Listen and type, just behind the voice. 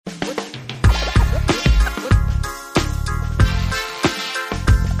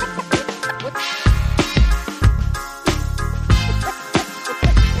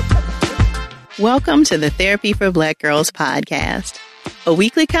Welcome to the Therapy for Black Girls podcast, a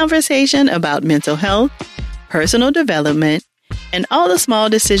weekly conversation about mental health, personal development, and all the small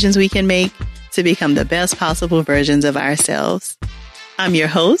decisions we can make to become the best possible versions of ourselves. I'm your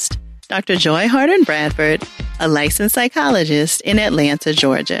host, Dr. Joy Harden Bradford, a licensed psychologist in Atlanta,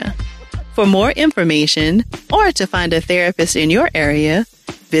 Georgia. For more information or to find a therapist in your area,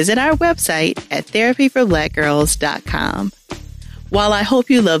 visit our website at therapyforblackgirls.com. While I hope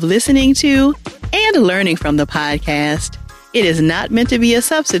you love listening to and learning from the podcast, it is not meant to be a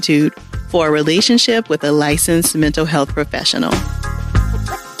substitute for a relationship with a licensed mental health professional.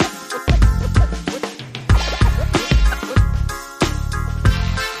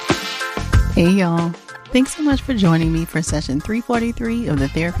 Hey y'all, thanks so much for joining me for session 343 of the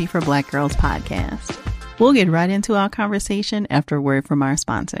Therapy for Black Girls podcast. We'll get right into our conversation after a word from our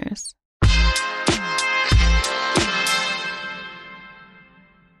sponsors.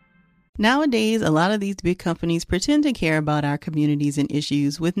 Nowadays, a lot of these big companies pretend to care about our communities and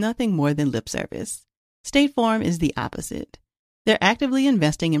issues with nothing more than lip service. State Farm is the opposite. They're actively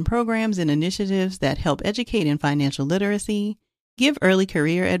investing in programs and initiatives that help educate in financial literacy, give early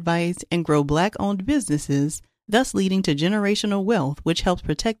career advice, and grow Black-owned businesses, thus leading to generational wealth, which helps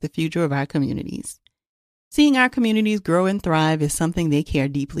protect the future of our communities. Seeing our communities grow and thrive is something they care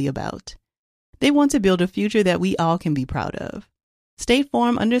deeply about. They want to build a future that we all can be proud of. State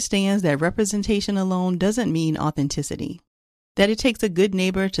Farm understands that representation alone doesn't mean authenticity, that it takes a good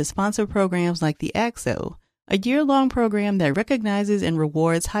neighbor to sponsor programs like the AXO, a year-long program that recognizes and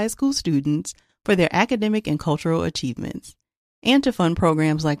rewards high school students for their academic and cultural achievements, and to fund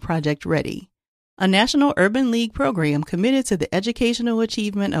programs like Project Ready, a national urban league program committed to the educational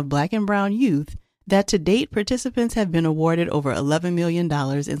achievement of Black and Brown youth that to date participants have been awarded over $11 million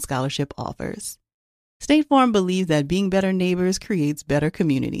in scholarship offers. State Farm believes that being better neighbors creates better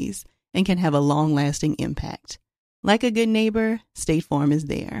communities and can have a long-lasting impact. Like a good neighbor, State Farm is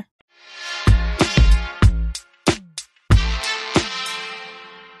there.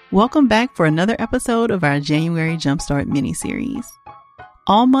 Welcome back for another episode of our January Jumpstart mini-series.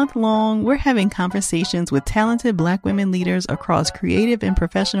 All month long, we're having conversations with talented Black women leaders across creative and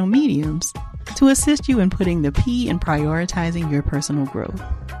professional mediums to assist you in putting the P in prioritizing your personal growth.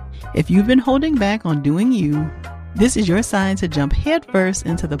 If you've been holding back on doing you, this is your sign to jump headfirst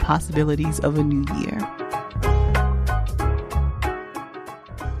into the possibilities of a new year.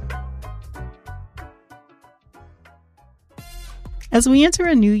 As we enter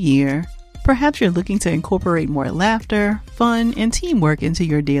a new year, perhaps you're looking to incorporate more laughter, fun, and teamwork into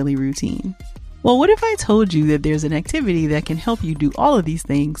your daily routine. Well, what if I told you that there's an activity that can help you do all of these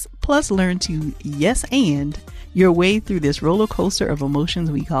things, plus learn to yes and your way through this roller coaster of emotions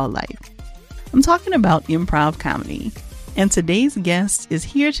we call life? I'm talking about improv comedy, and today's guest is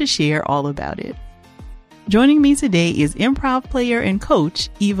here to share all about it. Joining me today is improv player and coach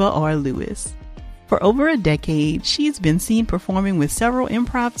Eva R. Lewis. For over a decade, she's been seen performing with several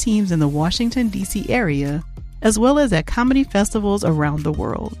improv teams in the Washington, D.C. area, as well as at comedy festivals around the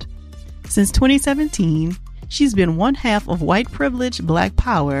world. Since 2017, she's been one half of White Privilege Black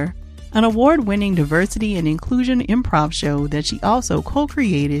Power, an award-winning diversity and inclusion improv show that she also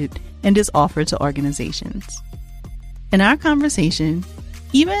co-created and is offered to organizations. In our conversation,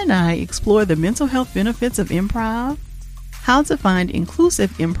 Eva and I explore the mental health benefits of improv, how to find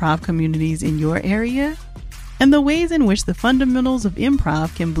inclusive improv communities in your area, and the ways in which the fundamentals of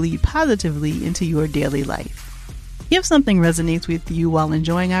improv can bleed positively into your daily life. If something resonates with you while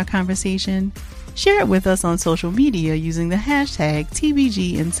enjoying our conversation, share it with us on social media using the hashtag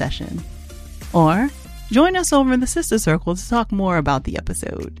TBGInSession. Or join us over in the Sister Circle to talk more about the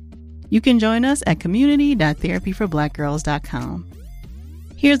episode. You can join us at community.therapyforblackgirls.com.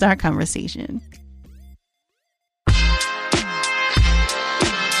 Here's our conversation.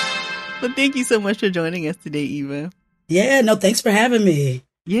 Well, thank you so much for joining us today, Eva. Yeah, no, thanks for having me.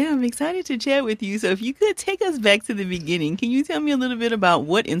 Yeah, I'm excited to chat with you. So if you could take us back to the beginning, can you tell me a little bit about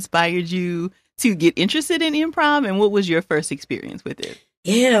what inspired you to get interested in improv and what was your first experience with it?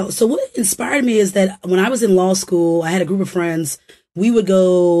 Yeah, so what inspired me is that when I was in law school, I had a group of friends. We would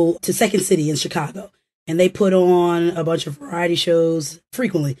go to Second City in Chicago, and they put on a bunch of variety shows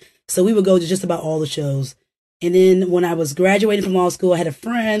frequently. So we would go to just about all the shows. And then when I was graduating from law school, I had a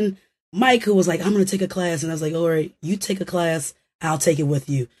friend, Mike, who was like, I'm going to take a class. And I was like, all right, you take a class, I'll take it with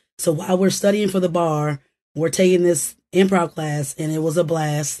you. So while we're studying for the bar, we're taking this improv class, and it was a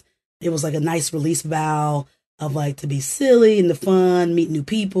blast. It was like a nice release valve of like to be silly and the fun, meet new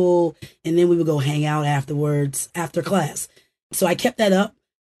people. And then we would go hang out afterwards, after class. So I kept that up,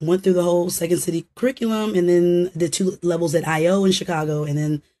 went through the whole Second City curriculum, and then the 2 levels at IO in Chicago, and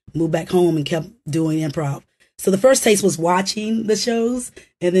then moved back home and kept doing improv. So the first taste was watching the shows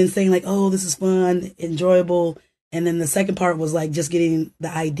and then saying like, oh, this is fun, enjoyable. And then the second part was like just getting the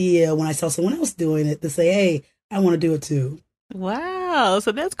idea when I saw someone else doing it to say, hey, I want to do it too. Wow.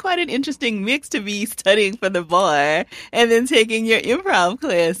 So that's quite an interesting mix to be studying for the bar and then taking your improv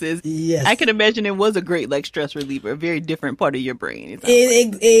classes. Yes. I can imagine it was a great like stress reliever, a very different part of your brain.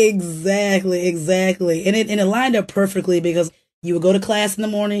 Exactly. And it lined up perfectly because you would go to class in the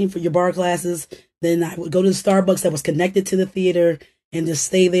morning for your bar classes. Then I would go to the Starbucks that was connected to the theater and just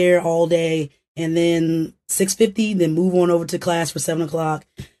stay there all day. And then 6:50, then move on over to class for 7 o'clock.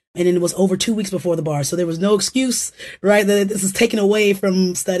 And then it was over 2 weeks before the bar. So there was no excuse, right? That this is taken away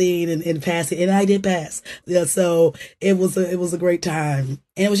from studying and passing. And I did pass. Yeah, so it was a great time.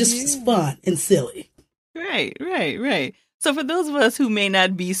 And it was just fun and silly. Right. So for those of us who may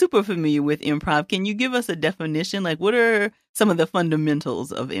not be super familiar with improv, can you give us a definition? Like what are some of the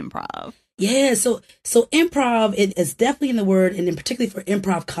fundamentals of improv? Yeah, so improv, it is definitely in the word, and in particularly for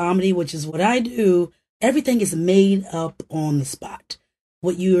improv comedy, which is what I do, everything is made up on the spot.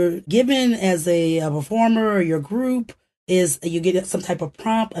 What you're given as a performer or your group is you get some type of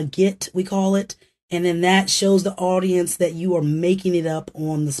prompt, a get, we call it, and then that shows the audience that you are making it up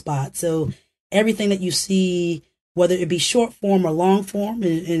on the spot. So everything that you see, whether it be short form or long form,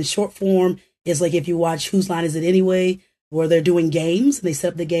 and short form is like if you watch Whose Line Is It Anyway?, where they're doing games and they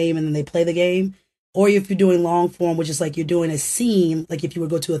set up the game and then they play the game. Or if you're doing long form, which is like you're doing a scene, like if you would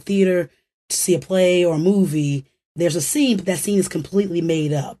go to a theater to see a play or a movie, there's a scene, but that scene is completely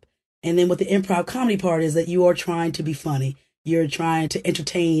made up. And then what the improv comedy part is that you are trying to be funny. You're trying to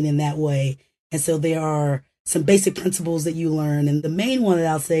entertain in that way. And so there are some basic principles that you learn. And the main one that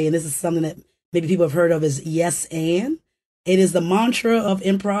I'll say, and this is something that maybe people have heard of, is yes and. It is the mantra of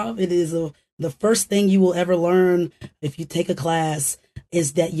improv. It is the first thing you will ever learn if you take a class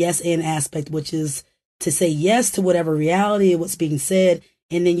is that yes and aspect, which is to say yes to whatever reality of what's being said,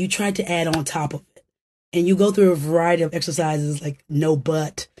 and then you try to add on top of it. And you go through a variety of exercises like no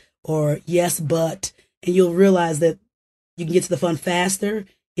but or yes but, and you'll realize that you can get to the fun faster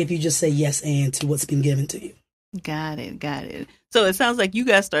if you just say yes and to what's been given to you. Got it. So it sounds like you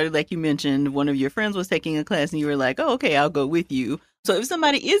got started, like you mentioned, one of your friends was taking a class and you were like, oh, okay, I'll go with you. So if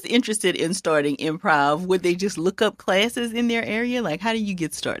somebody is interested in starting improv, would they just look up classes in their area? Like, how do you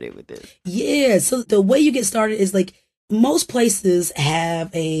get started with this? Yeah. So the way you get started is like most places have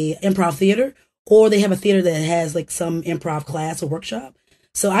a improv theater or they have a theater that has like some improv class or workshop.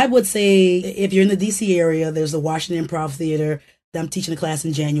 So I would say if you're in the DC area, there's the Washington Improv Theater. I'm teaching a class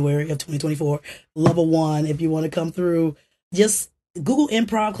in January of 2024, level 1. If you want to come through, just Google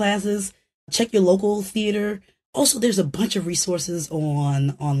improv classes, check your local theater. Also, there's a bunch of resources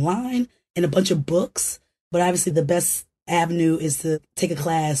online and a bunch of books. But obviously, the best avenue is to take a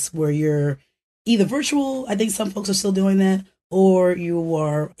class where you're either virtual. I think some folks are still doing that, or you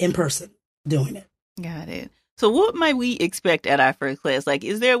are in person doing it. Got it. So what might we expect at our first class? Like,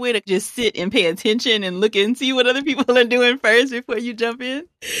 is there a way to just sit and pay attention and look and see what other people are doing first before you jump in?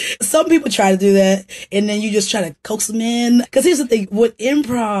 Some people try to do that, and then you just try to coax them in. Because here's the thing, with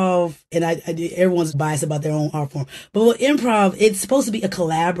improv, and everyone's biased about their own art form, but with improv, it's supposed to be a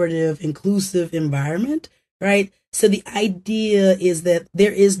collaborative, inclusive environment, right? So the idea is that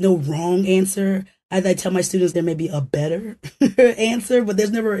there is no wrong answer. As I tell my students, there may be a better answer, but there's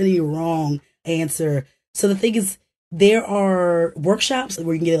never any wrong answer. So the thing is, there are workshops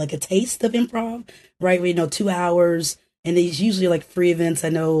where you can get like a taste of improv, right? Where, 2 hours, and it's usually like free events. I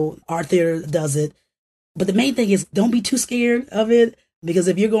know our theater does it. But the main thing is don't be too scared of it, because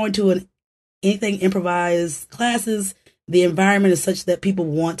if you're going to anything improvised classes, the environment is such that people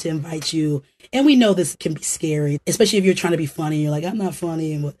want to invite you. And we know this can be scary, especially if you're trying to be funny. You're like, I'm not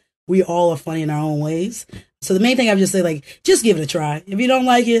funny. And we all are funny in our own ways. So the main thing I would just say, like, just give it a try. If you don't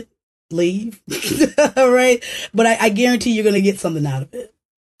like it, leave. All right. But I guarantee you're going to get something out of it.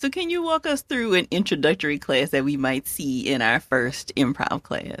 So can you walk us through an introductory class that we might see in our first improv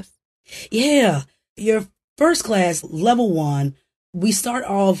class? Yeah. Your first class, level 1, we start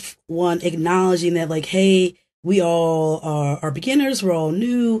off acknowledging that like, hey, we all are beginners. We're all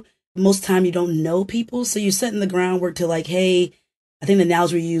new. Most time you don't know people. So you're setting the groundwork to like, hey, I think the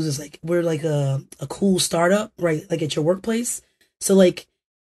analogy we use is like, we're like a cool startup, right? Like at your workplace. So like,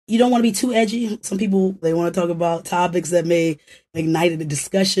 you don't want to be too edgy. Some people, they want to talk about topics that may ignite a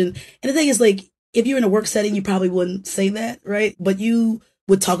discussion. And the thing is, like, if you're in a work setting, you probably wouldn't say that, right? But you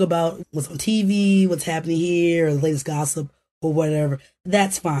would talk about what's on TV, what's happening here, or the latest gossip, or whatever.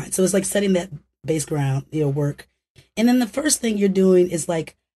 That's fine. So it's like setting that base ground, work. And then the first thing you're doing is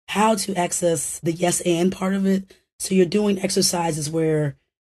like how to access the yes and part of it. So you're doing exercises where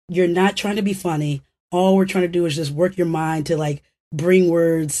you're not trying to be funny. All we're trying to do is just work your mind to like bring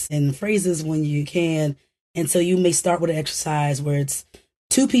words and phrases when you can. And so you may start with an exercise where it's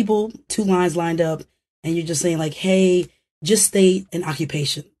two people, two lines lined up, and you're just saying like, hey, just state an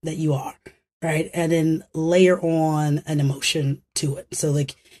occupation that you are, right? And then layer on an emotion to it. So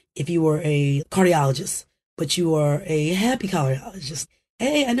like if you were a cardiologist, but you are a happy cardiologist,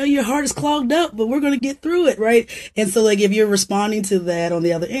 hey, I know your heart is clogged up, but we're going to get through it, right? And so like if you're responding to that on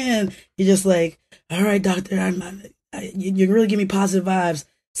the other end, you're just like, all right, doctor, you really give me positive vibes.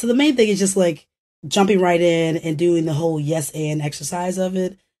 So the main thing is just like jumping right in and doing the whole yes and exercise of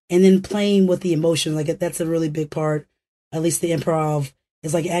it, and then playing with the emotion. Like that's a really big part. At least the improv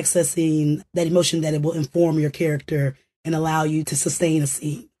is like accessing that emotion that it will inform your character and allow you to sustain a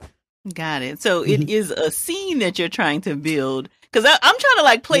scene. Got it. So it is a scene that you're trying to build. Because I'm trying to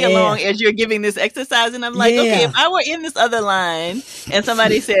like play along as you're giving this exercise. And I'm like, okay, if I were in this other line and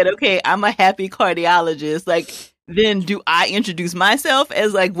somebody said, okay, I'm a happy cardiologist, like, then do I introduce myself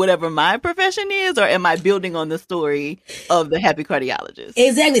as like whatever my profession is, or am I building on the story of the happy cardiologist?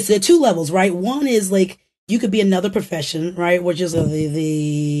 Exactly. So there are two levels, right? One is like, you could be another profession, right? Which is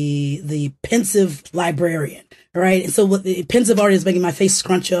the pensive librarian, right? And so what the pensive art is making my face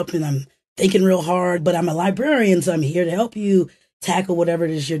scrunch up and I'm thinking real hard, but I'm a librarian, so I'm here to help you tackle whatever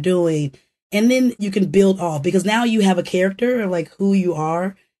it is you're doing. And then you can build off, because now you have a character of like who you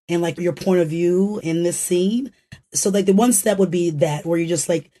are and like your point of view in this scene. So like the one step would be that, where you're just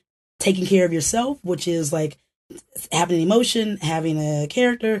like taking care of yourself, which is like having an emotion, having a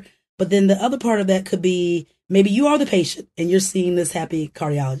character. But then the other part of that could be maybe you are the patient and you're seeing this happy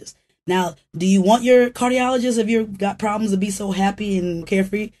cardiologist. Now, do you want your cardiologist, if you've got problems, to be so happy and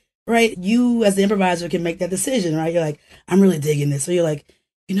carefree? Right? You as the improviser can make that decision, right? You're like, I'm really digging this. So you're like,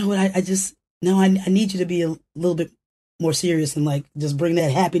 you know what? I need you to be a little bit more serious and like just bring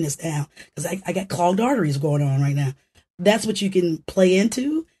that happiness down, because I got clogged arteries going on right now. That's what you can play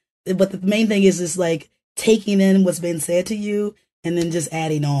into. But the main thing is like taking in what's been said to you and then just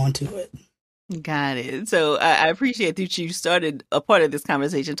adding on to it. Got it. So I appreciate that you started a part of this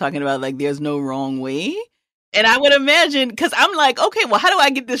conversation talking about like there's no wrong way. And I would imagine, because I'm like, okay, well, how do I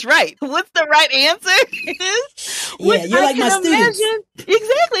get this right? What's the right answer? Yeah, you're like my students.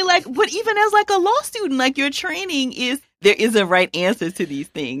 Exactly. Like, but even as like a law student, like your training is, there is a right answer to these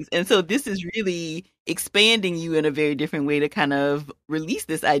things. And so this is really expanding you in a very different way to kind of release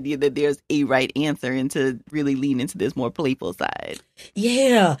this idea that there's a right answer and to really lean into this more playful side.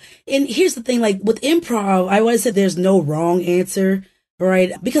 Yeah. And here's the thing, like with improv, I always said there's no wrong answer,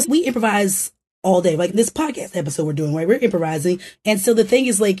 right? Because we improvise all day. Like this podcast episode we're doing, right? We're improvising. And so the thing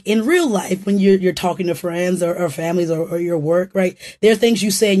is, like in real life, when you're talking to friends or families or your work, right? There are things you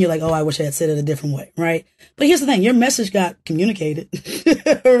say and you're like, oh, I wish I had said it a different way, right? But here's the thing, your message got communicated,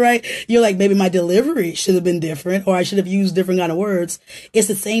 right? You're like, maybe my delivery should have been different, or I should have used different kind of words. It's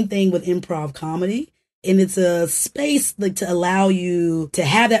the same thing with improv comedy. And it's a space like to allow you to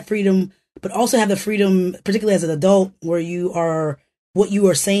have that freedom, but also have the freedom, particularly as an adult, where you are, what you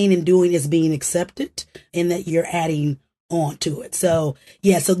are saying and doing is being accepted and that you're adding on to it. So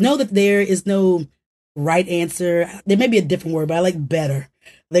yeah, so know that there is no right answer. There may be a different word, but I like better.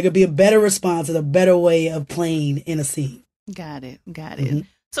 There could be a better response and a better way of playing in a scene. Got it.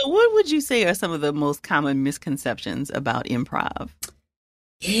 So what would you say are some of the most common misconceptions about improv?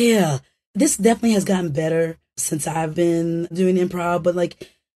 Yeah, this definitely has gotten better since I've been doing improv, but like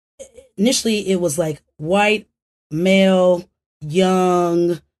initially it was like white, male,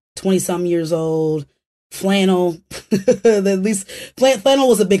 young, 20-something years old, flannel. At least flannel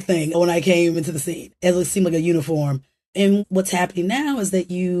was a big thing when I came into the scene, as it seemed like a uniform. And what's happening now is that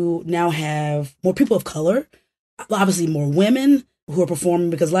you now have more people of color, obviously more women who are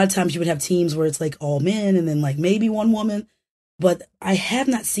performing, because a lot of times you would have teams where it's like all men and then like maybe one woman. But I have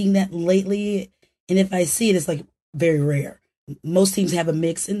not seen that lately. And if I see it, it's like very rare. Most teams have a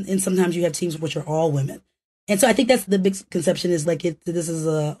mix, and sometimes you have teams which are all women. And so I think that's the big conception, is like this is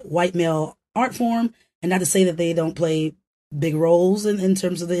a white male art form, and not to say that they don't play big roles in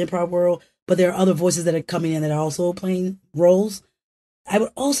terms of the improv world, but there are other voices that are coming in that are also playing roles. I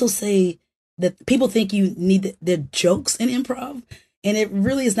would also say that people think you need their jokes in improv, and it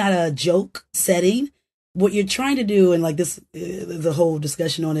really is not a joke setting. What you're trying to do, and like this, the whole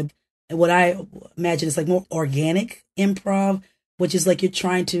discussion on it, and what I imagine is like more organic improv, which is like you're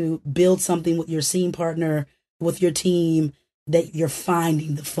trying to build something with your scene partner, with your team, that you're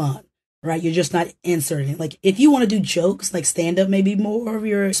finding the fun, right? You're just not inserting it. Like if you want to do jokes, like stand up may be more of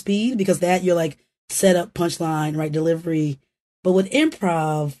your speed, because that you're like set up, punchline, right, delivery. But with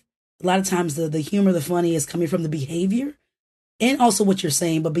improv, a lot of times the humor, the funny is coming from the behavior. and also what you're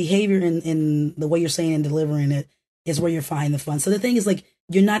saying, but behavior in the way you're saying and delivering it is where you're finding the fun. So the thing is, like,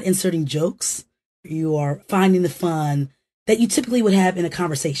 you're not inserting jokes. You are finding the fun that you typically would have in a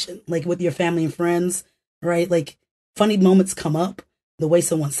conversation, like with your family and friends, right? Like, funny moments come up, the way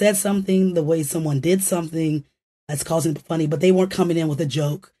someone said something, the way someone did something that's causing it funny, but they weren't coming in with a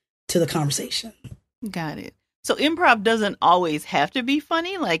joke to the conversation. Got it. So improv doesn't always have to be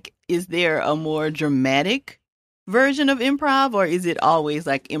funny. Like, is there a more dramatic version of improv, or is it always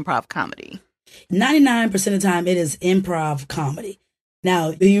like improv comedy? 99% of the time, it is improv comedy. Now,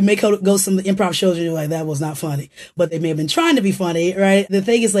 you may go some improv shows and you're like, that was not funny, but they may have been trying to be funny, right? The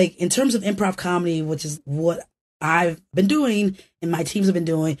thing is, like, in terms of improv comedy, which is what I've been doing and my teams have been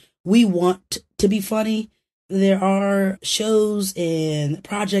doing, we want to be funny. There are shows and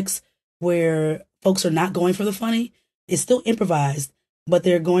projects where folks are not going for the funny. It's still improvised, but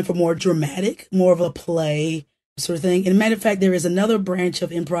they're going for more dramatic, more of a play sort of thing. And matter of fact, there is another branch of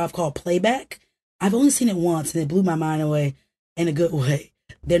improv called playback. I've only seen it once and it blew my mind away in a good way.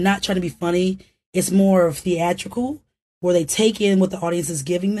 They're not trying to be funny. It's more of theatrical, where they take in what the audience is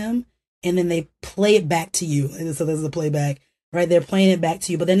giving them and then they play it back to you. And so there's a playback, right? They're playing it back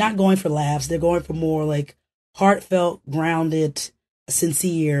to you, but they're not going for laughs. They're going for more like heartfelt, grounded,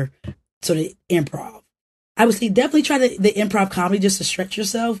 sincere sort of improv. I would say definitely try the improv comedy just to stretch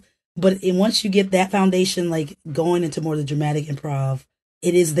yourself. But once you get that foundation, like going into more of the dramatic improv,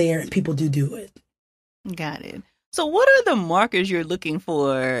 it is there and people do it. Got it. So what are the markers you're looking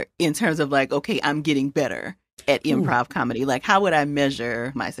for in terms of like, okay, I'm getting better at improv comedy? Like, how would I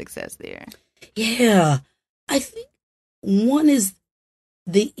measure my success there? Yeah, I think one is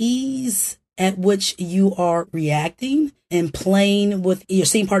the ease at which you are reacting and playing with your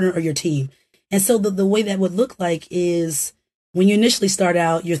scene partner or your team. And so the way that would look like is when you initially start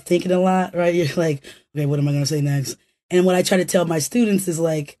out, you're thinking a lot, right? You're like, okay, what am I going to say next? And what I try to tell my students is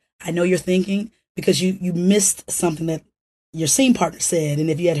like, I know you're thinking because you missed something that your scene partner said. And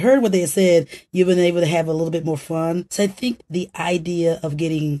if you had heard what they had said, you've been able to have a little bit more fun. So I think the idea of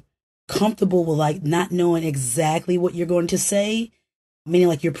getting comfortable with like not knowing exactly what you're going to say, meaning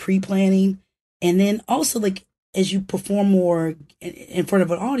like you're pre-planning. And then also like as you perform more in front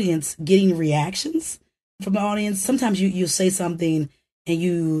of an audience, getting reactions from the audience. Sometimes you say something and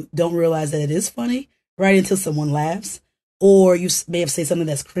you don't realize that it is funny, right? Until someone laughs. Or you may have said something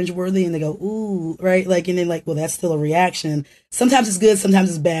that's cringeworthy and they go, ooh, right? Like, and then like, well, that's still a reaction. Sometimes it's good. Sometimes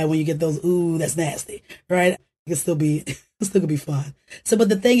it's bad when you get those, ooh, that's nasty, right? It can still be, it still could be fun. So, but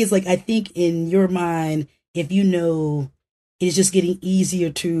the thing is like, I think in your mind, if you know it's just getting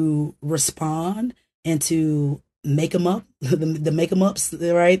easier to respond and to make them up, the make them ups,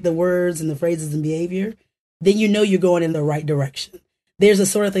 right? The words and the phrases and behavior, then you know you're going in the right direction. There's a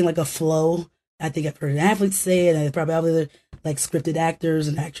sort of thing like a flow. I think I've heard athletes say it, and probably other like scripted actors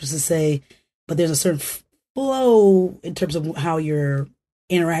and actresses say, but there's a certain flow in terms of how you're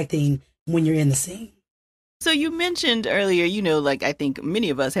interacting when you're in the scene. So you mentioned earlier, you know, like I think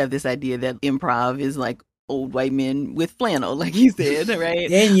many of us have this idea that improv is like old white men with flannel, like you said,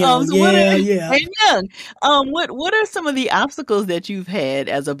 right? And young, yeah. And young. What are some of the obstacles that you've had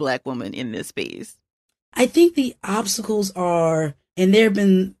as a Black woman in this space? I think the obstacles are, and there have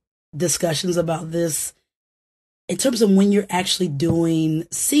been discussions about this in terms of when you're actually doing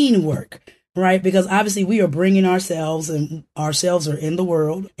scene work, right? Because obviously we are bringing ourselves and ourselves are in the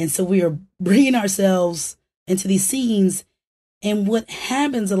world. And so we are bringing ourselves into these scenes. And what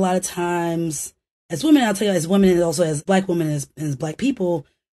happens a lot of times as women, I'll tell you, as women and also as Black women and as Black people,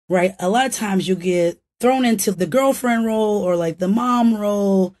 right? A lot of times you get thrown into the girlfriend role or like the mom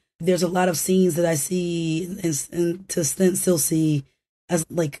role. There's a lot of scenes that I see and to still see as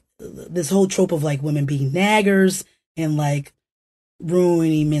like this whole trope of like women being naggers and like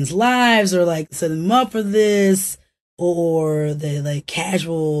ruining men's lives or like setting them up for this, or the like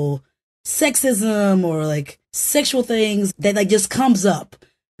casual sexism or like sexual things that like just comes up,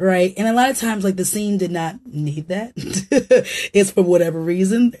 right? And a lot of times like the scene did not need that. It's for whatever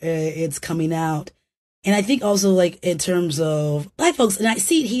reason, it's coming out. And I think also like in terms of Black folks, and I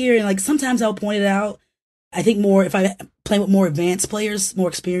see it here and like sometimes I'll point it out. I think more if I play with more advanced players, more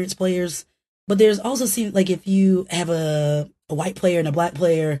experienced players. But there's also seen like if you have a white player and a Black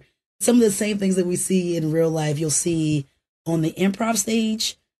player, some of the same things that we see in real life, you'll see on the improv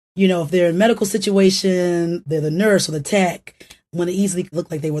stage. You know, if they're in a medical situation, they're the nurse or the tech, when it easily looked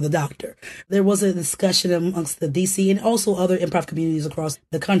like they were the doctor. There was a discussion amongst the DC and also other improv communities across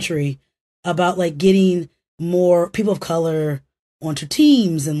the country about like getting more people of color onto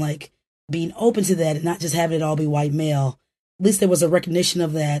teams and like being open to that and not just having it all be white male. At least there was a recognition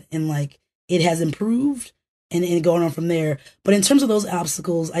of that and like it has improved. and going on from there. But in terms of those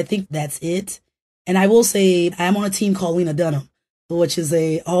obstacles, I think that's it. And I will say I'm on a team called Lena Dunham, which is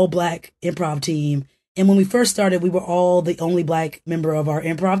a all black improv team. And when we first started, we were all the only black member of our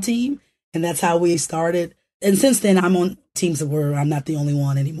improv team. And that's how we started. And since then, I'm on teams where I'm not the only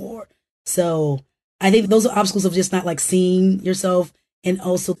one anymore. So I think those are obstacles of just not like seeing yourself, and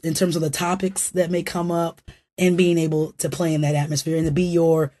also in terms of the topics that may come up and being able to play in that atmosphere and to be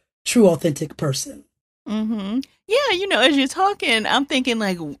your true, authentic person. Mm-hmm. Yeah, as you're talking, I'm thinking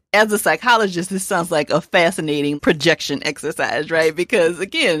like, as a psychologist, this sounds like a fascinating projection exercise, right? Because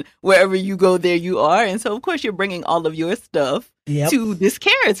again, wherever you go, there you are. And so, of course, you're bringing all of your stuff to this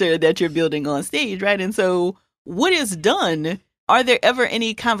character that you're building on stage, right? And so what is done? Are there ever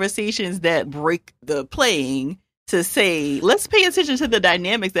any conversations that break the playing to say, let's pay attention to the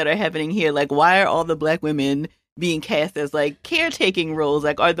dynamics that are happening here? Like, why are all the black women being cast as like caretaking roles?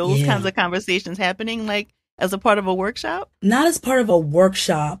 Like, are those kinds of conversations happening like as a part of a workshop? Not as part of a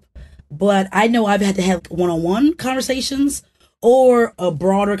workshop, but I know I've had to have one-on-one conversations or a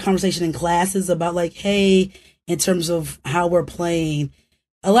broader conversation in classes about like, hey, in terms of how we're playing,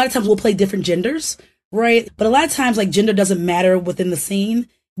 a lot of times we'll play different genders, right? But a lot of times like gender doesn't matter within the scene,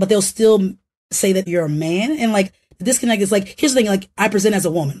 but they'll still say that you're a man. And like the disconnect is like, here's the thing, like I present as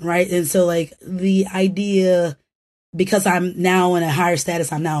a woman, right? And so like the idea, because I'm now in a higher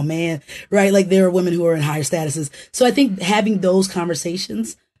status, I'm now a man, right? Like there are women who are in higher statuses. So I think having those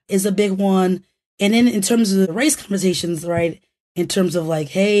conversations is a big one. And then in terms of the race conversations, right? In terms of like,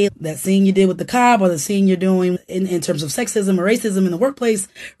 hey, that scene you did with the cop or the scene you're doing in terms of sexism or racism in the workplace,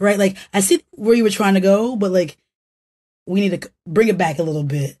 right? Like I see where you were trying to go, but like we need to bring it back a little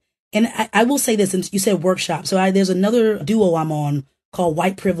bit. And I will say this, and you said workshop. So there's another duo I'm on called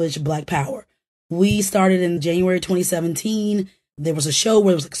White Privilege, Black Power. We started in January 2017. There was a show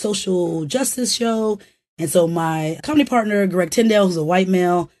where it was like a social justice show. And so my comedy partner, Greg Tyndale, who's a white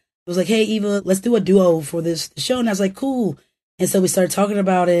male, was like, hey, Eva, let's do a duo for this show. And I was like, cool. And so we started talking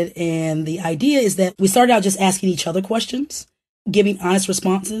about it. And the idea is that we started out just asking each other questions, giving honest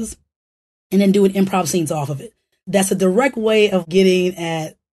responses, and then doing improv scenes off of it. That's a direct way of getting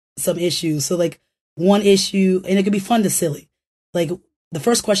at some issues. So like one issue, and it could be fun to silly. Like the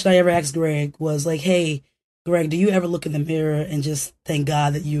first question I ever asked Greg was like, hey, Greg, do you ever look in the mirror and just thank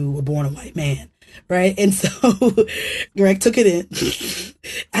God that you were born a white man? Right. And so Greg took it in.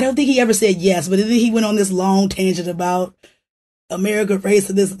 I don't think he ever said yes, but then he went on this long tangent about America, race,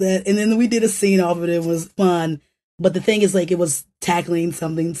 and this, that. And then we did a scene off of it. It was fun. But the thing is, like, it was tackling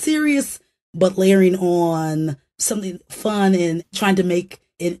something serious, but layering on something fun and trying to make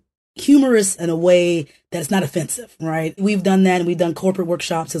it humorous in a way that's not offensive, right? We've done that, and we've done corporate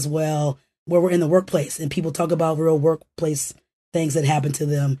workshops as well, where we're in the workplace and people talk about real workplace things that happen to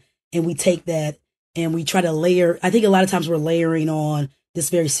them. And we take that and we try to layer. I think a lot of times we're layering on this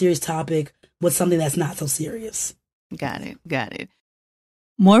very serious topic with something that's not so serious. Got it. Got it.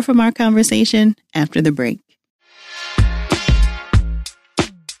 More from our conversation after the break.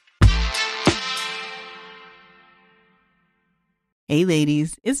 Hey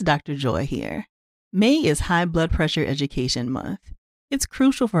ladies, it's Dr. Joy here. May is High Blood Pressure Education Month. It's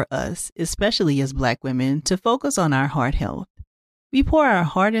crucial for us, especially as Black women, to focus on our heart health. We pour our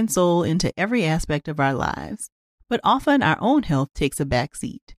heart and soul into every aspect of our lives, but often our own health takes a back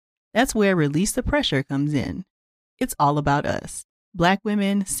seat. That's where Release the Pressure comes in. It's all about us, Black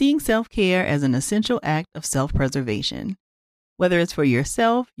women, seeing self-care as an essential act of self-preservation. Whether it's for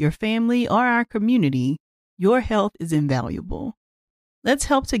yourself, your family, or our community, your health is invaluable. Let's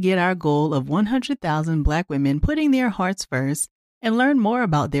help to get our goal of 100,000 Black women putting their hearts first and learn more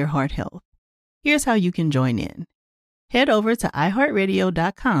about their heart health. Here's how you can join in. Head over to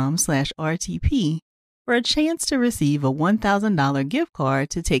iHeartRadio.com/RTP for a chance to receive a $1,000 gift card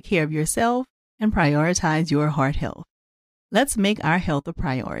to take care of yourself and prioritize your heart health. Let's make our health a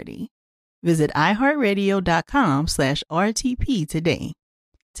priority. Visit iHeartRadio.com/RTP today.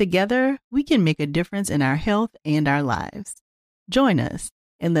 Together, we can make a difference in our health and our lives. Join us,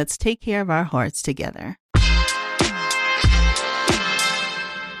 and let's take care of our hearts together.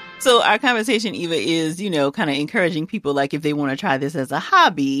 So our conversation, Eva, is, kind of encouraging people, like if they want to try this as a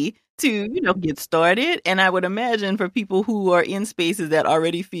hobby to, get started. And I would imagine for people who are in spaces that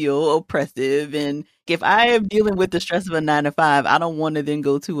already feel oppressive, and if I am dealing with the stress of a 9-to-5, I don't want to then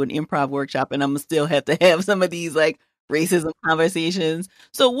go to an improv workshop and I'm still have to have some of these like racism conversations.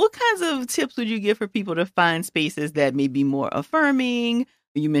 So what kinds of tips would you give for people to find spaces that may be more affirming?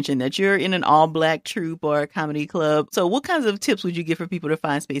 You mentioned that you're in an all-Black troupe or a comedy club. So what kinds of tips would you give for people to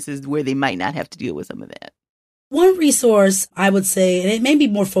find spaces where they might not have to deal with some of that? One resource I would say, and it may be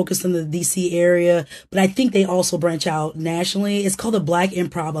more focused in the DC area, but I think they also branch out nationally. It's called the Black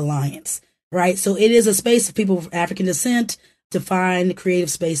Improv Alliance, right? So it is a space for people of African descent to find creative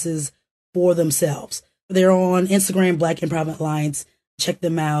spaces for themselves. They're on Instagram, Black Improv Alliance. Check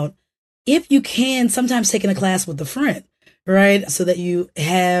them out. If you can, sometimes taking a class with a friend, right? So that you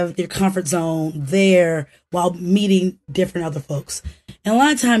have your comfort zone there while meeting different other folks. And a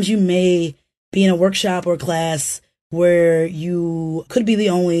lot of times you may be in a workshop or class where you could be the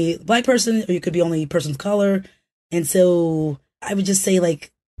only Black person or you could be only person of color. And so I would just say,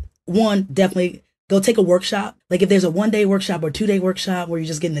 like, one, definitely go take a workshop. Like if there's a 1-day workshop or 2-day workshop where you're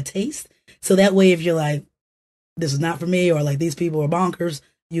just getting a taste. So that way, if you're like, this is not for me, or like these people are bonkers,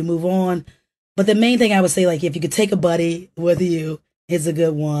 you move on. But the main thing I would say, like, if you could take a buddy with you, is a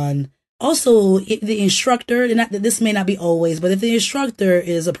good one. Also, if the instructor, and this may not be always, but if the instructor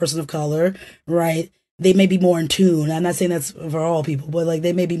is a person of color, right, they may be more in tune. I'm not saying that's for all people, but like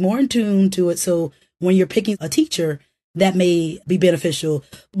they may be more in tune to it. So when you're picking a teacher, that may be beneficial.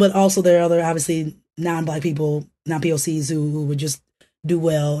 But also there are other, obviously, non-Black people, non-POCs who would just do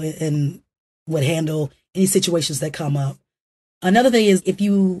well and would handle any situations that come up. Another thing is, if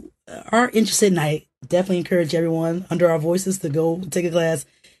you are interested, and I definitely encourage everyone under our voices to go take a class.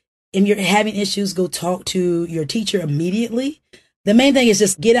 If you're having issues, go talk to your teacher immediately. The main thing is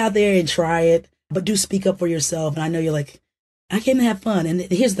just get out there and try it, but do speak up for yourself. And I know you're like, I can't have fun. And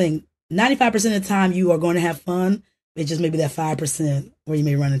here's the thing, 95% of the time you are going to have fun. It's just maybe that 5% where you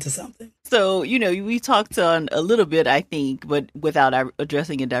may run into something. So, we talked on a little bit, I think, but without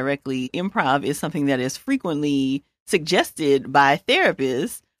addressing it directly, improv is something that is frequently suggested by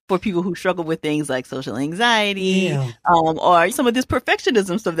therapists for people who struggle with things like social anxiety, or some of this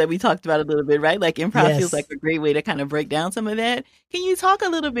perfectionism stuff that we talked about a little bit, right? Like improv feels like a great way to kind of break down some of that. Can you talk a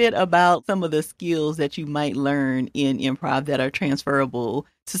little bit about some of the skills that you might learn in improv that are transferable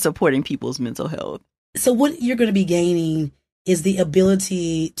to supporting people's mental health? So what you're going to be gaining is the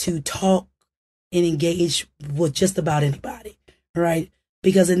ability to talk and engage with just about anybody, right?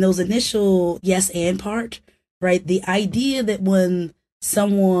 Because in those initial yes and part, right, the idea that when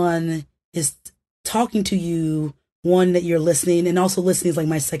someone is talking to you, one, that you're listening, and also listening is like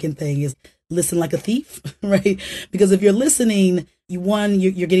my second thing is listen like a thief, right? Because if you're listening,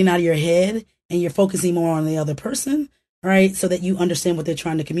 you're getting out of your head and you're focusing more on the other person, right? So that you understand what they're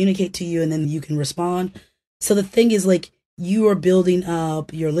trying to communicate to you and then you can respond. So the thing is, like, you are building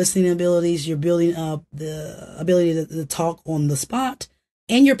up your listening abilities, you're building up the ability to talk on the spot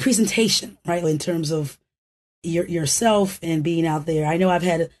and your presentation, right? In terms of yourself and being out there. I know I've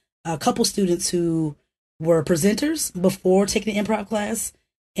had a couple students who were presenters before taking an improv class.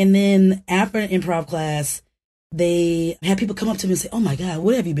 And then after an improv class, they had people come up to me and say, oh my God,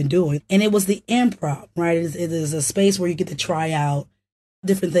 what have you been doing? And it was the improv, right? It is a space where you get to try out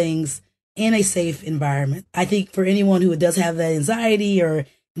different things in a safe environment. I think for anyone who does have that anxiety or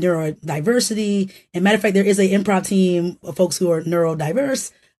neurodiversity, and matter of fact, there is an improv team of folks who are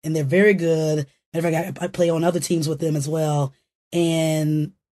neurodiverse and they're very good. Matter of fact, I play on other teams with them as well.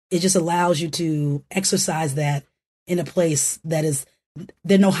 And it just allows you to exercise that in a place that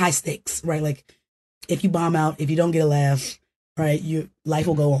there are no high stakes, right? Like if you bomb out, if you don't get a laugh, right, your life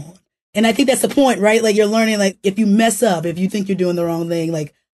will go on. And I think that's the point, right? Like you're learning, like if you mess up, if you think you're doing the wrong thing,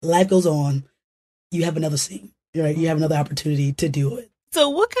 like life goes on, you have another scene, right? You have another opportunity to do it. So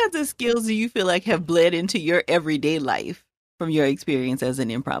what kinds of skills do you feel like have bled into your everyday life from your experience as an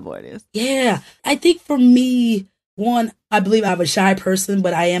improv artist? Yeah, I think for me, one, I believe I'm a shy person,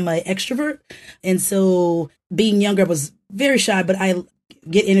 but I am an extrovert. And so being younger, I was very shy, but I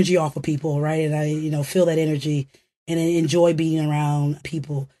get energy off of people, right? And I, feel that energy and I enjoy being around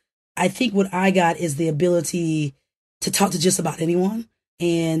people. I think what I got is the ability to talk to just about anyone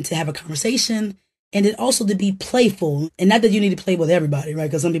and to have a conversation, and then also to be playful. And not that you need to play with everybody, right?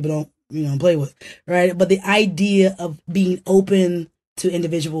 Because some people don't, play with, right? But the idea of being open to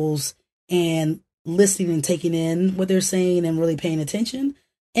individuals and listening and taking in what they're saying and really paying attention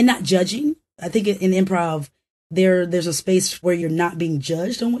and not judging. I think in improv, there's a space where you're not being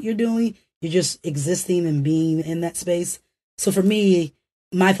judged on what you're doing. You're just existing and being in that space. So for me,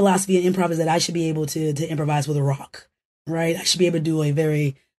 my philosophy in improv is that I should be able to improvise with a rock, right? I should be able to do a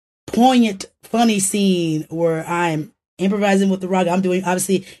very poignant, funny scene where I'm improvising with the rock. I'm doing,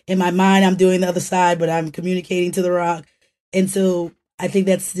 obviously in my mind, I'm doing the other side, but I'm communicating to the rock. And so I think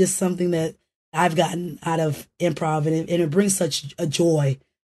that's just something that I've gotten out of improv, and it brings such a joy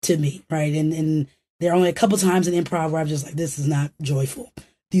to me, right? And there are only a couple times in improv where I'm just like, this is not joyful.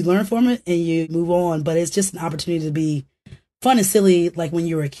 You learn from it and you move on, but it's just an opportunity to be fun and silly, like when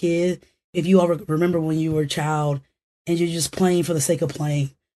you were a kid. if you all remember when you were a child and you're just playing for the sake of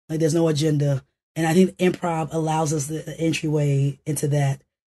playing, like there's no agenda. And I think improv allows us the entryway into that,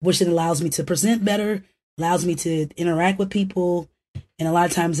 which then allows me to present better, allows me to interact with people. And a lot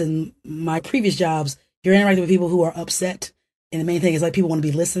of times in my previous jobs, you're interacting with people who are upset. And the main thing is like people want to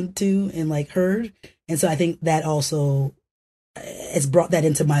be listened to and like heard. And so I think that also has brought that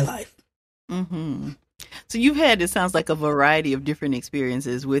into my life. Mm-hmm. So you've had, it sounds like, a variety of different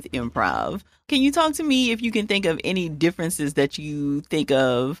experiences with improv. Can you talk to me if you can think of any differences that you think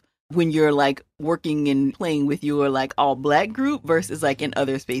of when you're like working and playing with your like all Black group versus like in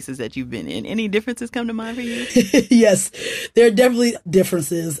other spaces that you've been in? Any differences come to mind for you? Yes, there are definitely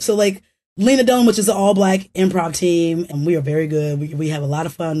differences. So like Lena Dunham, which is an all Black improv team, and we are very good. We have a lot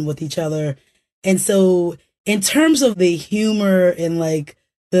of fun with each other. And so in terms of the humor and like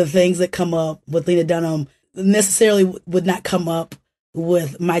the things that come up with Lena Dunham necessarily would not come up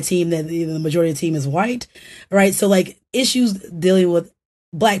with my team that the majority of the team is white, right? So like issues dealing with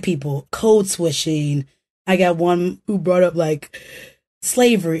Black people, code switching. I got one who brought up like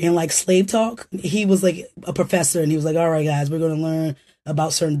slavery and like slave talk. He was like a professor and he was like, all right, guys, we're going to learn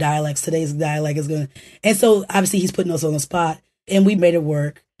about certain dialects. Today's dialect is going to, and so obviously he's putting us on the spot and we made it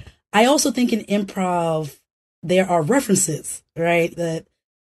work. I also think in improv, there are references, right? That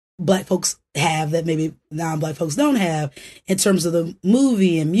Black folks have that maybe non-Black folks don't have in terms of the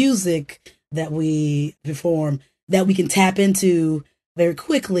movie and music that we perform that we can tap into very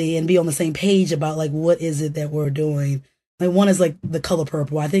quickly and be on the same page about like, what is it that we're doing? Like one is like The Color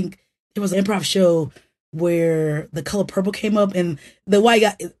Purple. I think there was an improv show where The Color Purple came up and the white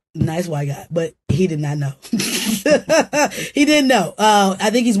guy, nice white guy, but he did not know. He didn't know. I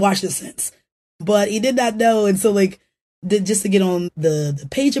think he's watched it since, but he did not know. And so like, just to get on the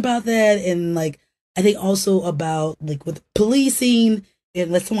page about that. And like, I think also about like with policing,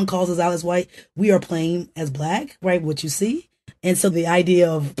 unless someone calls us out as white, we are playing as Black, right? What you see. And so the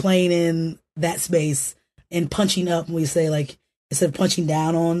idea of playing in that space and punching up, we say like, instead of punching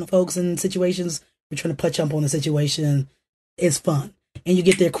down on folks in situations, we're trying to punch up on the situation is fun and you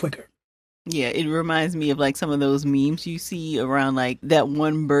get there quicker. Yeah, it reminds me of like some of those memes you see around like that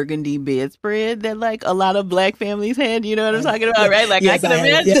one burgundy bedspread that like a lot of Black families had. You know what I'm talking about, right? Like yes, I can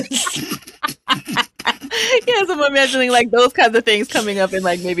imagine. Yes, I'm imagining like those kinds of things coming up and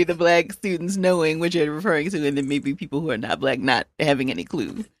like maybe the Black students knowing what you're referring to and then maybe people who are not Black not having any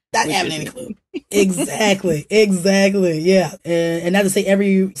clue. Not having any clue. Exactly. Yeah. And not to say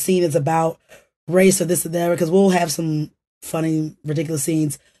every scene is about race or this or that, because we'll have some funny, ridiculous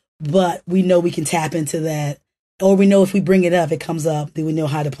scenes. But we know we can tap into that, or we know if we bring it up, it comes up, then we know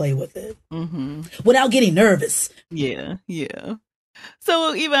how to play with it without getting nervous. Yeah.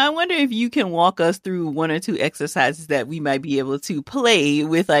 So, Eva, I wonder if you can walk us through one or two exercises that we might be able to play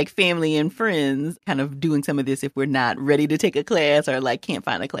with like family and friends, kind of doing some of this if we're not ready to take a class or like can't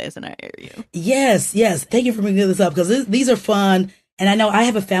find a class in our area. Yes. Thank you for bringing this up because these are fun. And I know I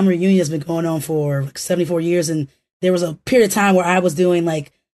have a family reunion that's been going on for like 74 years. And there was a period of time where I was doing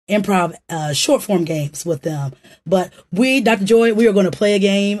like improv short form games with them. But Dr. Joy, we are going to play a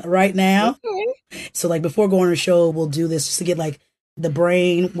game right now. Okay. So like before going on the show, we'll do this just to get like the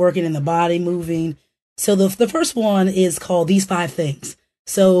brain working and the body moving. So the first one is called These 5 Things.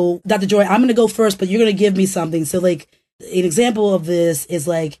 So Dr. Joy, I'm going to go first, but you're going to give me something. So like an example of this is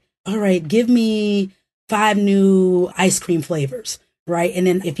like, all right, give me 5 new ice cream flavors, right? And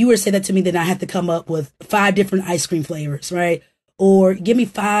then if you were to say that to me, then I have to come up with 5 different ice cream flavors, right? Or give me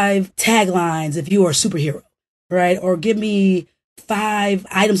 5 taglines if you are a superhero, right? Or give me 5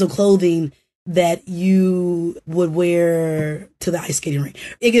 items of clothing that you would wear to the ice skating rink.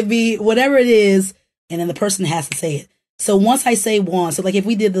 It could be whatever it is, and then the person has to say it. So once I say one, so like if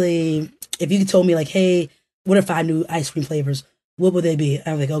you told me like, hey, what are 5 new ice cream flavors? What would they be?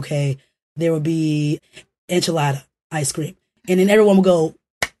 I'm like, okay, there would be enchilada ice cream. And then everyone would go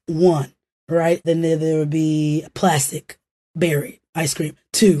 1, right? Then there would be plastic berry ice cream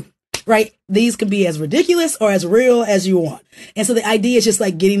 2, right? These can be as ridiculous or as real as you want. And so the idea is just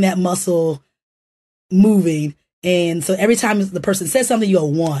like getting that muscle moving. And so every time the person says something, you go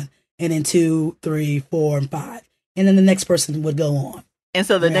 1 and then 2, 3, 4, and 5. And then the next person would go on. And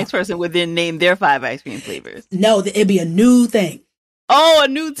so the next person would then name their 5 ice cream flavors. No, it'd be a new thing. Oh, a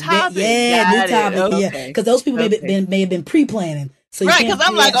new topic. New topic. Okay. Yeah. Because those people may have been pre-planning. So right, because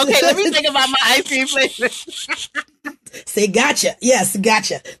I'm like, okay, let me think about my ice cream flavors. Say gotcha. Yes,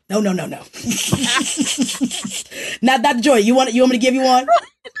 gotcha. No. Now, Dr. Joy, you want me to give you one?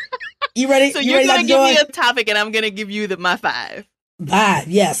 You ready? So you're going to give me a topic and I'm going to give you my 5. 5,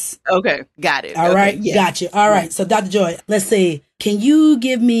 yes. Okay, got it. All right, yeah. Gotcha. All right, so Dr. Joy, let's see. Can you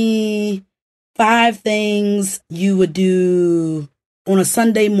give me 5 things you would do on a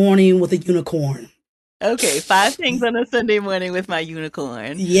Sunday morning with a unicorn. Okay, 5 things on a Sunday morning with my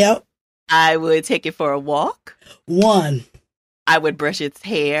unicorn. Yep. I would take it for a walk. 1. I would brush its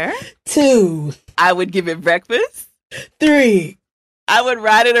hair. 2. I would give it breakfast. 3. I would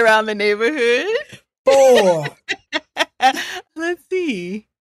ride it around the neighborhood. 4. Let's see.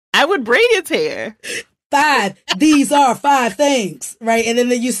 I would braid its hair. 5. These are 5 things, right? And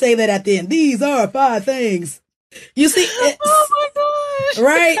then you say that at the end. These are 5 things. You see? Oh my gosh!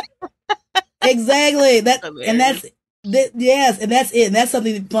 Right? Exactly. Yes, and that's it. And that's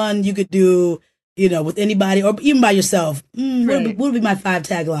something fun you could do, with anybody or even by yourself. What would be my 5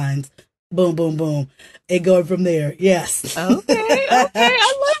 taglines? Boom, boom, boom. And going from there. Yes. Okay.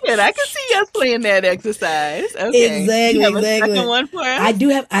 I love it. I can see us playing that exercise. Okay. Exactly. You have a second one for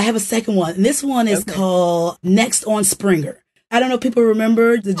us? I have a second one. And this one is called Next on Springer. I don't know if people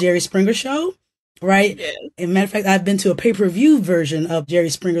remember the Jerry Springer Show, right? Yes. As a matter of fact, I've been to a pay-per-view version of Jerry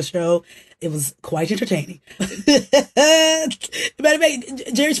Springer Show. It was quite entertaining. As a matter of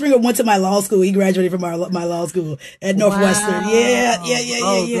fact, Jerry Springer went to my law school. He graduated from my law school at Northwestern. Wow. Yeah.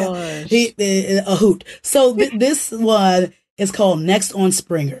 Gosh. A hoot. So this one is called Next on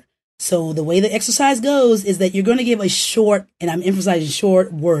Springer. So the way the exercise goes is that you're going to give a short, and I'm emphasizing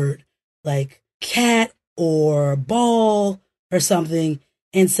short, word, like cat or ball or something.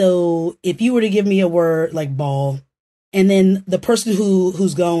 And so if you were to give me a word like ball, and then the person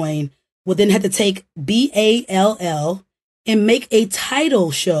who's going will then have to take BALL and make a title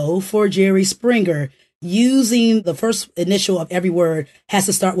show for Jerry Springer using the first initial of every word has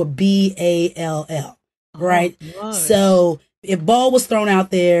to start with BALL, right? Oh, so if ball was thrown out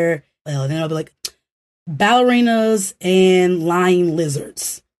there, well, then I'll be like ballerinas and lying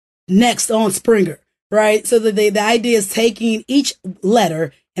lizards. Next on Springer, right? So the idea is taking each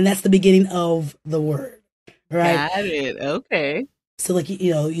letter, and that's the beginning of the word, right? Got it. Okay. So like,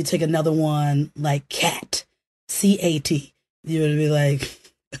 you take another one like cat, CAT. You would be like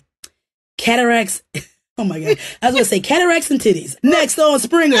cataracts. Oh my God. I was going to say cataracts and titties. Next on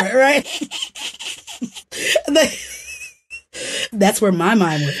Springer, right? That's where my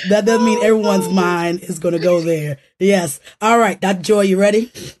mind went. That doesn't mean everyone's mind is going to go there. Yes. All right. Dr. Joy, you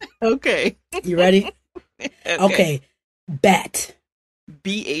ready? Okay. You ready? Okay. Bat.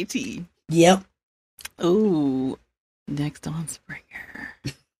 BAT. Yep. Ooh. Next on Springer.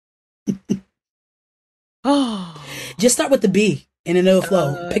 Oh. Just start with the B and then it'll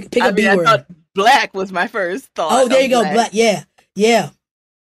flow. Pick a B word. I thought black was my first thought. Oh, there you go. Black. Yeah.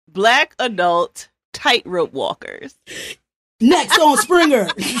 Black adult tightrope walkers. Next on Springer.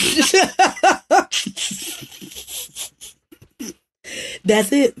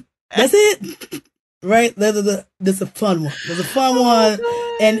 That's it. Right? That's a fun one. There's a fun one.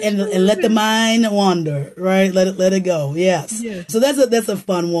 And let the mind wander, right? Let it go. Yes. So that's a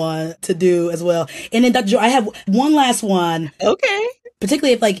fun one to do as well. And then Dr. Joe, I have one last one. Okay.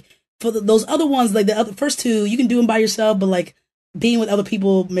 Particularly if like for those other ones, like the first 2, you can do them by yourself, but like being with other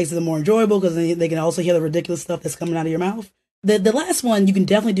people makes it more enjoyable because they can also hear the ridiculous stuff that's coming out of your mouth. The last one you can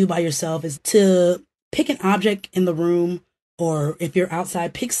definitely do by yourself is to pick an object in the room, or if you're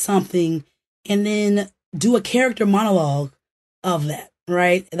outside, pick something and then do a character monologue of that,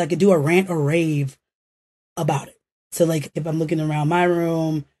 right? Like do a rant or rave about it. So like if I'm looking around my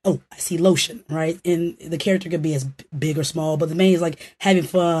room, I see lotion, right? And the character could be as big or small, but the main is like having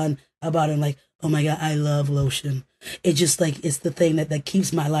fun about it. Like, oh my God, I love lotion. It's just like, it's the thing that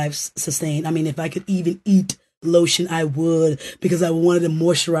keeps my life sustained. I mean, if I could even eat lotion, I would, because I wanted to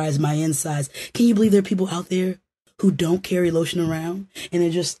moisturize my insides. Can you believe there are people out there who don't carry lotion around and they're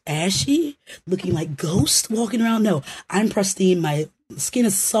just ashy, looking like ghosts walking around? No, I'm pristine. My skin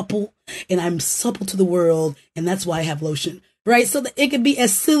is supple and I'm supple to the world. And that's why I have lotion, right? So that it could be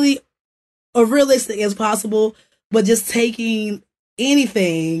as silly or realistic as possible, but just taking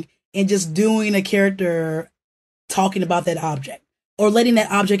anything and just doing a character talking about that object or letting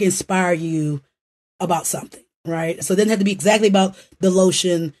that object inspire you about something, right? So it doesn't have to be exactly about the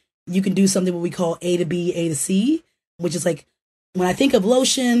lotion. You can do something what we call A to B, A to C, which is like, when I think of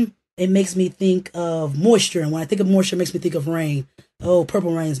lotion, it makes me think of moisture. And when I think of moisture, it makes me think of rain. Oh,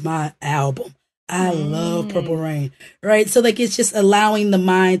 Purple Rain is my album. I love Purple Rain, right? So like, it's just allowing the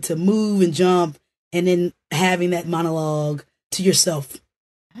mind to move and jump and then having that monologue to yourself.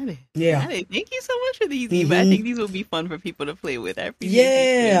 Yeah. Thank you so much for these. Mm-hmm. I think these will be fun for people to play with. I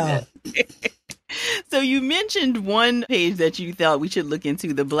appreciate that. So you mentioned one page that you thought we should look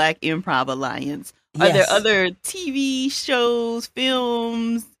into, the Black Improv Alliance. Are there other TV shows,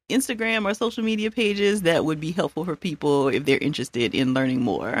 films, Instagram or social media pages that would be helpful for people if they're interested in learning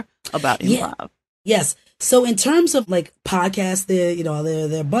more about Yeah. improv? Yes. So in terms of like podcasts, there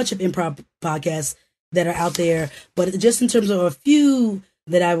are a bunch of improv podcasts that are out there, but just in terms of a few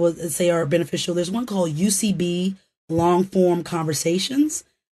that I would say are beneficial, there's one called UCB Long Form Conversations.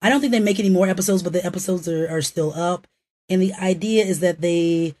 I don't think they make any more episodes, but the episodes are still up. And the idea is that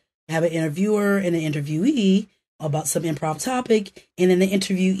they have an interviewer and an interviewee about some improv topic, and then the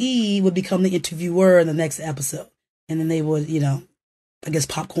interviewee would become the interviewer in the next episode. And then they would, I guess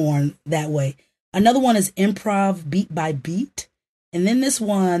popcorn that way. Another one is Improv Beat by Beat. And then this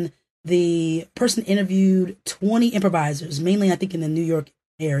one, the person interviewed 20 improvisers, mainly I think in the New York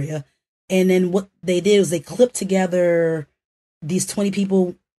area. And then what they did was they clipped together these 20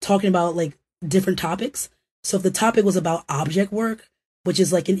 people talking about like different topics. So if the topic was about object work, which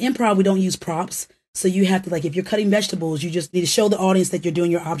is like in improv, we don't use props. So you have to, like, if you're cutting vegetables, you just need to show the audience that you're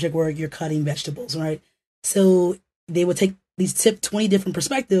doing your object work, you're cutting vegetables, right? So they would take these 20 different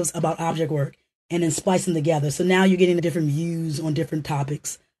perspectives about object work and then splice them together. So now you're getting the different views on different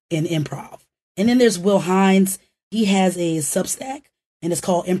topics in improv. And then there's Will Hines. He has a Substack and it's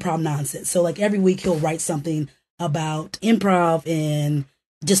called Improv Nonsense. So like every week he'll write something about improv and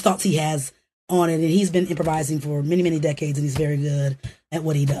just thoughts he has on it. And he's been improvising for many, many decades and he's very good at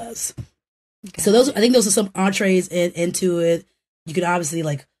what he does. Okay. So I think those are some entrees into it. You could obviously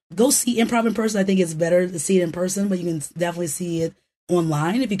like go see improv in person. I think it's better to see it in person, but you can definitely see it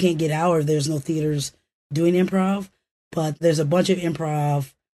online if you can't get out or if there's no theaters doing improv. But there's a bunch of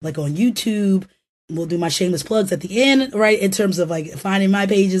improv like on YouTube. We'll do my shameless plugs at the end, right? In terms of like finding my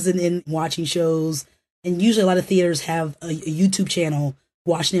pages and watching shows. And usually a lot of theaters have a YouTube channel.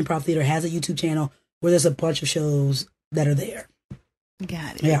 Washington Improv Theater has a YouTube channel where there's a bunch of shows that are there.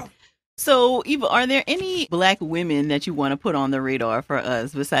 Got it. Yeah. So, Eva, are there any Black women that you want to put on the radar for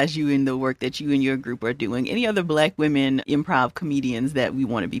us besides you and the work that you and your group are doing? Any other Black women improv comedians that we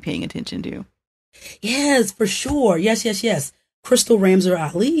want to be paying attention to? Yes, for sure. Yes. Crystal Ramser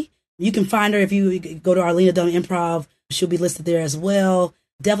Ali. You can find her if you go to Arlena Dunn Improv. She'll be listed there as well.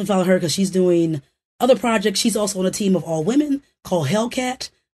 Definitely follow her because she's doing other projects. She's also on a team of all women called Hellcat.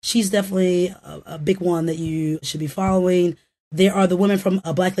 She's definitely a big one that you should be following. There are the women from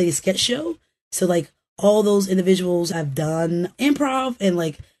a Black Lady Sketch Show. So like all those individuals have done improv and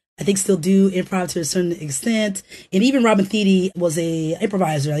like I think still do improv to a certain extent. And even Robin Thede was a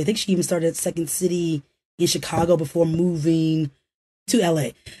improviser. I think she even started at Second City in Chicago before moving to LA.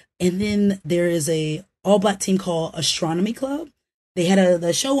 And then there is a all Black team called Astronomy Club. They had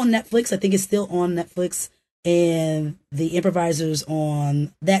a show on Netflix. I think it's still on Netflix. And the improvisers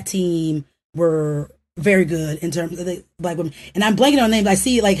on that team were very good in terms of the Black women. And I'm blanking on names. I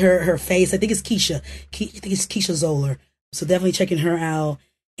see like her face. I think it's Keisha. I think it's Keisha Zoller. So definitely checking her out.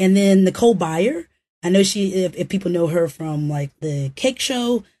 And then Nicole Byer. I know if people know her from like the cake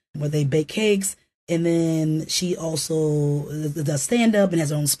show where they bake cakes. And then she also does stand-up and has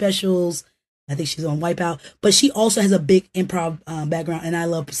her own specials. I think she's on Wipeout. But she also has a big improv background. And I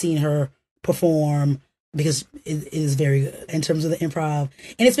love seeing her perform because it is very good in terms of the improv.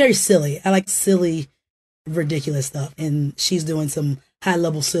 And it's very silly. I like silly, ridiculous stuff. And she's doing some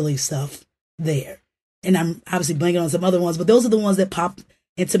high-level silly stuff there. And I'm obviously blanking on some other ones. But those are the ones that pop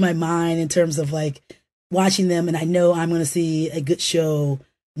into my mind in terms of like watching them. And I know I'm going to see a good show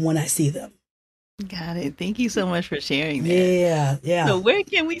when I see them. Got it. Thank you so much for sharing that. Yeah. So where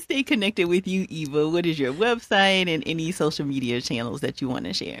can we stay connected with you, Eva? What is your website and any social media channels that you want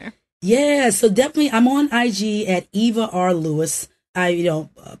to share? Yeah, so definitely I'm on IG at Eva R. Lewis. I,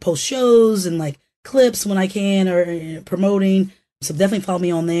 post shows and like clips when I can or promoting. So definitely follow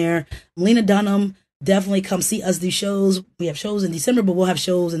me on there. Lena Dunham, definitely come see us do shows. We have shows in December, but we'll have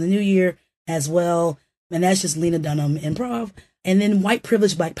shows in the new year as well. And that's just Lena Dunham Improv. And then White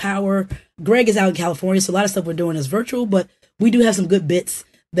Privilege, Black Power. Greg is out in California, so a lot of stuff we're doing is virtual, but we do have some good bits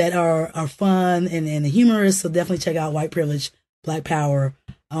that are fun and humorous. So definitely check out White Privilege, Black Power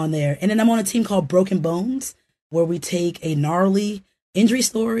on there. And then I'm on a team called Broken Bones, where we take a gnarly injury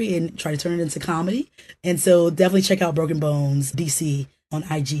story and try to turn it into comedy. And so definitely check out Broken Bones DC on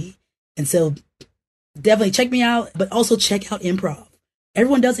IG. And so definitely check me out, but also check out improv.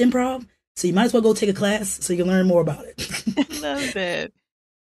 Everyone does improv, so you might as well go take a class so you can learn more about it. Love that.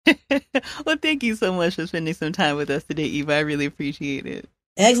 Well, thank you so much for spending some time with us today, Eva. I really appreciate it.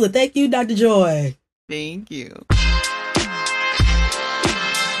 Excellent. Thank you, Dr. Joy. Thank you.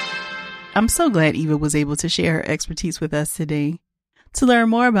 I'm so glad Eva was able to share her expertise with us today. To learn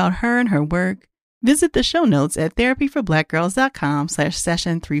more about her and her work, visit the show notes at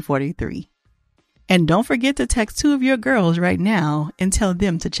therapyforblackgirls.com/session343. And don't forget to text 2 of your girls right now and tell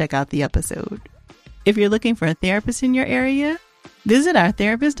them to check out the episode. If you're looking for a therapist in your area, Visit our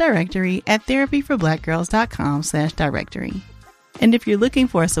therapist directory at therapyforblackgirls.com/directory. And if you're looking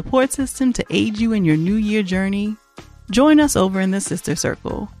for a support system to aid you in your New Year journey, join us over in the Sister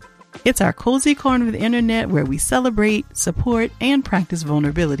Circle. It's our cozy corner of the internet where we celebrate, support, and practice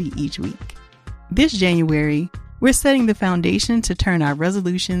vulnerability each week. This January, we're setting the foundation to turn our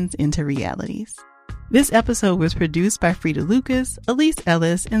resolutions into realities. This episode was produced by Frida Lucas, Elise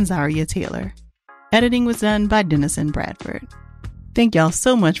Ellis, and Zaria Taylor. Editing was done by Dennison Bradford. Thank y'all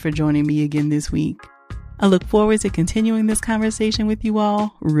so much for joining me again this week. I look forward to continuing this conversation with you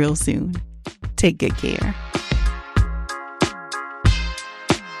all real soon. Take good care.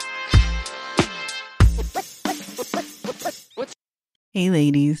 Hey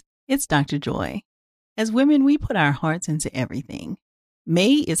ladies, it's Dr. Joy. As women, we put our hearts into everything.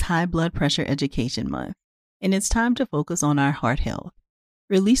 May is High Blood Pressure Education Month, and it's time to focus on our heart health.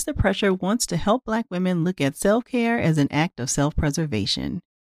 Release the Pressure wants to help Black women look at self-care as an act of self-preservation.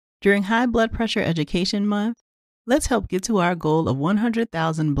 During High Blood Pressure Education Month, let's help get to our goal of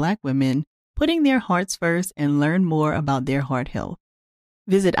 100,000 Black women putting their hearts first and learn more about their heart health.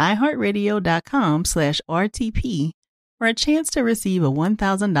 Visit iHeartRadio.com/RTP for a chance to receive a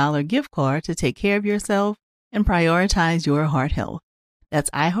 $1,000 gift card to take care of yourself and prioritize your heart health. That's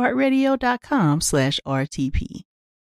iHeartRadio.com/RTP.